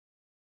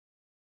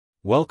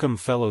Welcome,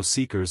 fellow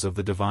seekers of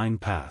the divine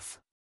path.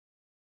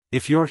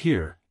 If you're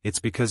here, it's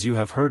because you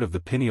have heard of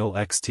the Pineal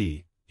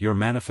XT, your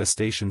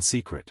manifestation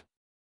secret.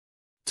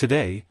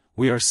 Today,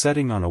 we are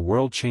setting on a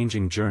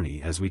world-changing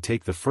journey as we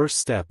take the first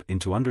step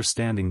into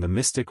understanding the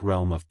mystic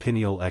realm of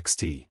Pineal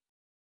XT.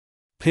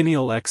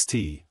 Pineal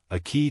XT, a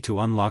key to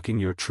unlocking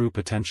your true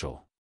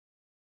potential.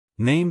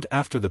 Named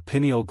after the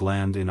pineal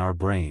gland in our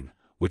brain,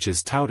 which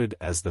is touted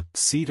as the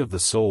seat of the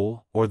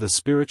soul or the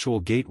spiritual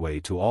gateway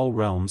to all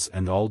realms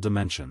and all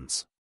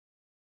dimensions.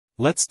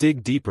 Let's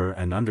dig deeper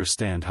and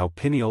understand how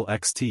Pineal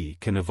XT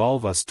can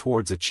evolve us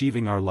towards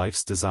achieving our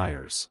life's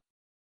desires.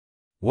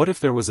 What if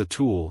there was a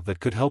tool that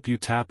could help you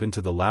tap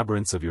into the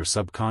labyrinths of your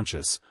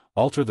subconscious,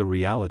 alter the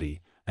reality,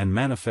 and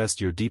manifest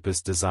your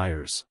deepest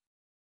desires?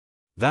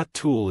 That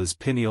tool is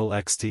Pineal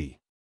XT.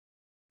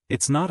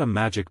 It's not a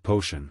magic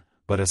potion,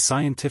 but a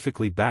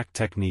scientifically backed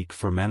technique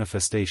for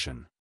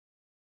manifestation.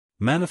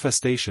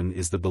 Manifestation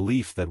is the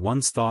belief that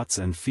one's thoughts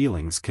and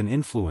feelings can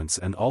influence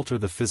and alter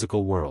the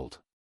physical world.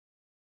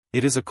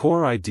 It is a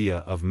core idea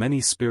of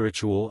many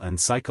spiritual and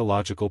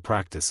psychological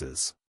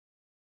practices.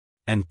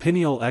 And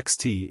Pineal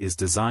XT is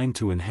designed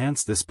to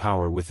enhance this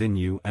power within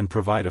you and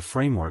provide a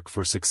framework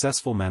for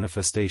successful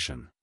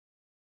manifestation.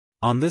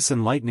 On this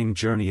enlightening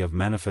journey of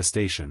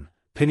manifestation,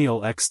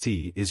 Pineal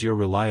XT is your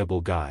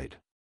reliable guide.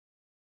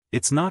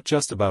 It's not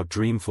just about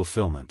dream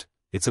fulfillment,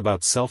 it's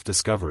about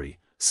self-discovery,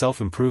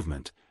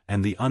 self-improvement,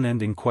 and the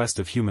unending quest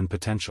of human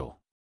potential.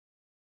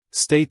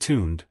 Stay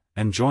tuned,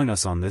 and join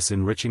us on this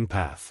enriching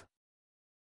path.